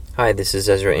Hi, this is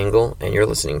Ezra Engel, and you're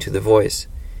listening to The Voice,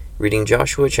 reading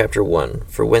Joshua chapter 1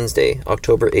 for Wednesday,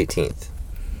 October 18th.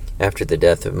 After the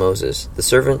death of Moses, the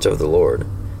servant of the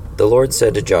Lord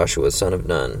said to Joshua son of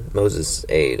Nun, Moses'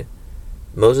 aide,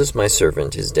 "Moses my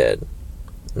servant is dead.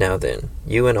 Now then,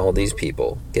 you and all these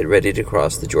people, get ready to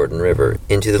cross the Jordan River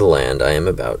into the land I am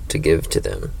about to give to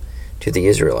them, to the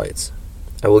Israelites.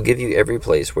 I will give you every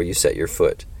place where you set your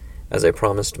foot, as I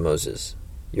promised Moses.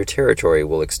 Your territory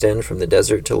will extend from the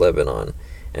desert to Lebanon,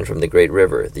 and from the great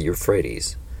river, the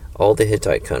Euphrates, all the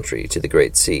Hittite country to the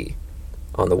great sea.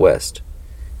 On the west,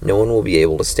 no one will be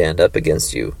able to stand up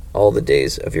against you all the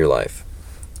days of your life.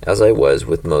 As I was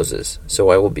with Moses, so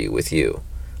I will be with you.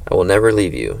 I will never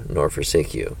leave you nor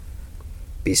forsake you.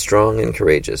 Be strong and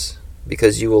courageous,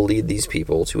 because you will lead these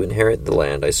people to inherit the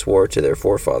land I swore to their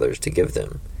forefathers to give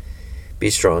them. Be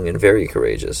strong and very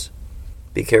courageous.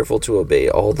 Be careful to obey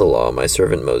all the law my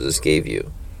servant Moses gave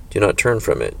you. Do not turn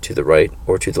from it to the right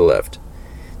or to the left,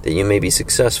 that you may be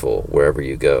successful wherever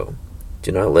you go.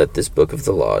 Do not let this book of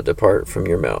the law depart from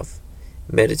your mouth.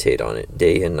 Meditate on it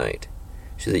day and night,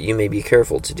 so that you may be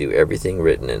careful to do everything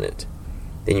written in it.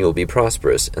 Then you will be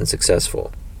prosperous and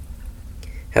successful.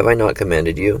 Have I not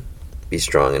commanded you? Be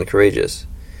strong and courageous.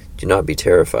 Do not be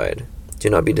terrified. Do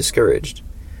not be discouraged,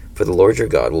 for the Lord your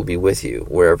God will be with you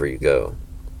wherever you go."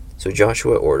 So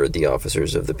Joshua ordered the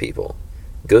officers of the people,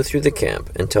 "Go through the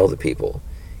camp and tell the people,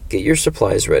 'Get your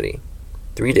supplies ready.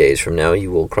 3 days from now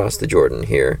you will cross the Jordan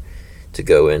here to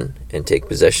go in and take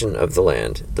possession of the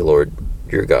land the Lord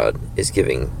your God is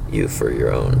giving you for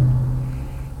your own.'"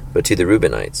 But to the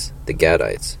Reubenites, the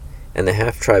Gadites, and the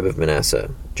half-tribe of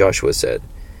Manasseh, Joshua said,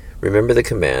 "Remember the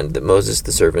command that Moses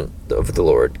the servant of the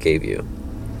Lord gave you.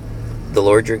 The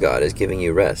Lord your God is giving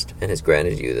you rest and has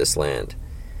granted you this land.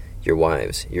 Your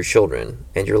wives, your children,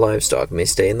 and your livestock may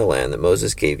stay in the land that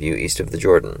Moses gave you east of the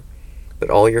Jordan.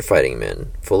 But all your fighting men,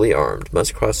 fully armed,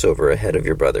 must cross over ahead of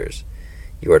your brothers.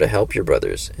 You are to help your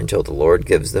brothers until the Lord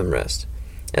gives them rest,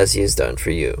 as he has done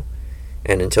for you,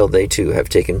 and until they too have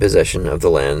taken possession of the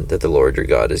land that the Lord your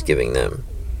God is giving them.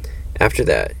 After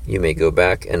that, you may go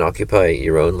back and occupy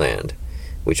your own land,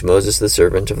 which Moses the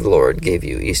servant of the Lord gave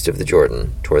you east of the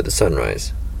Jordan, toward the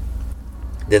sunrise."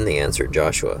 Then they answered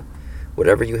Joshua,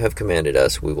 "Whatever you have commanded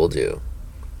us we will do,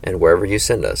 and wherever you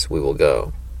send us we will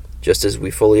go. Just as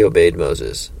we fully obeyed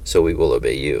Moses, so we will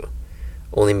obey you.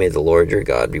 Only may the Lord your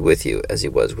God be with you as he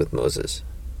was with Moses.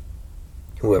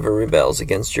 Whoever rebels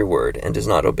against your word and does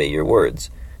not obey your words,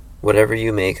 whatever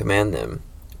you may command them,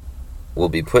 will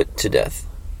be put to death.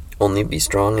 Only be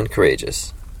strong and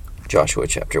courageous." Joshua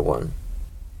chapter 1.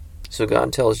 So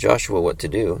God tells Joshua what to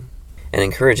do, and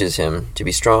encourages him to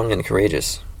be strong and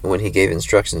courageous. When he gave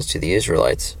instructions to the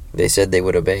Israelites, they said they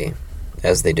would obey,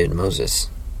 as they did Moses,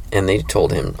 and they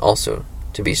told him also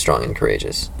to be strong and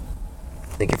courageous.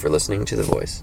 Thank you for listening to The Voice.